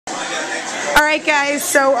Alright guys,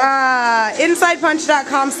 so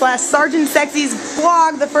InsidePunch.com/SargentSexy's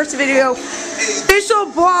blog, the first video, official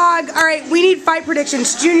blog. Alright, we need fight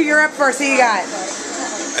predictions. Junior, you're up first. Who you got?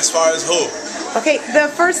 As far as who? Okay, the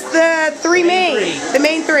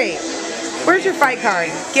main three. Where's your fight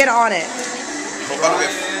card? Get on it.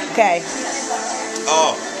 Okay.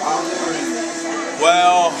 Oh.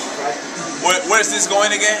 Well, where's this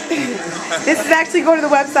going again? This is actually going to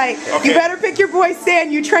the website. Okay. You better pick your boy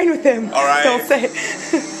Stan. You train with him. All right. Don't say it.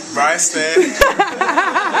 Brian Stan.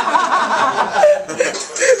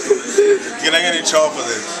 Can I get in trouble for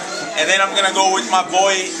this? And then I'm gonna go with my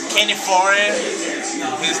boy Kenny Florian.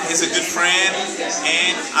 He's a good friend,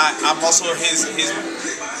 and I'm also his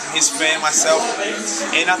fan myself.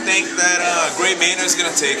 And I think that Gray Maynard is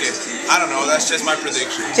gonna take it. I don't know. That's just my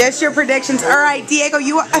prediction. Just your predictions. All right, Dhiego,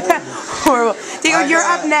 you horrible. Dhiego, you're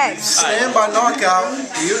up next. Stand by knockout.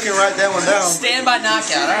 You can write that one down. Stand by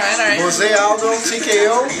knockout. All right. Jose Aldo,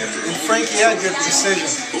 TKO, and Frankie Edgar decision.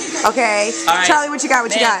 Okay. Right. Charlie, what you got?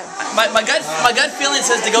 What you got? My gut feeling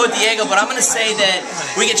says to go with Dhiego, but I'm gonna say that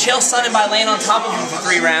we get Chael Sonnen by laying on top of him for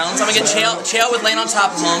 3 rounds. I'm gonna get Chael with laying on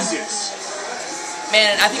top of him.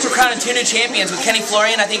 Man, I think we're crowning 2 new champions with Kenny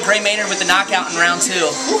Florian. I think Gray Maynard with the knockout in round 2.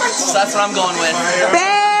 So that's what I'm going with.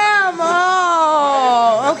 Bam!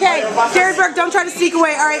 Oh, okay. Jerrid, Burke, don't try to sneak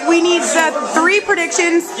away. All right, we need 3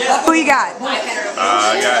 predictions. Who you got?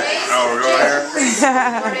 I got. Oh, we're going here.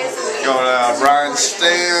 Going Brian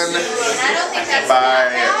Stan by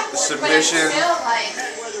submission.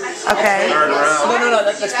 Okay. 3rd round. No,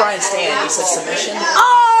 that's Brian Stan. You said submission. Oh!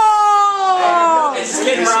 It's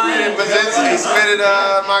Kid Brian. He submitted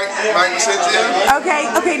Mike Cynthia.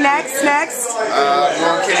 Okay, next.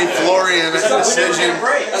 Going Kenny Florian decision.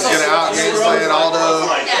 He's going to out-game plan Aldo.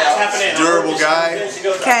 Durable guy.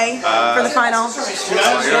 Okay, for the final. You're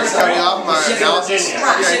not going to cut me off my analysis?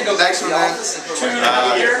 Okay, next one then.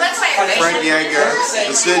 Frankie Edgar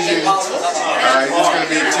decision. There's going to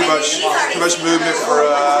be too much movement for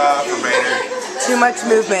Maynard. Too much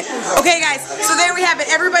movement. Okay, guys, so there we have it.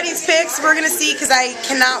 Everybody's picks. We're going to see, because I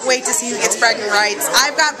cannot wait to see who gets bragging rights.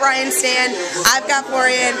 I've got Brian Stan, I've got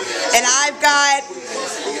Florian, and I've got...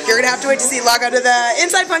 You're going to have to wait to see. Log on to the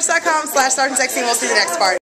InsidePunch.com/SargentSexy, and we'll see the next part.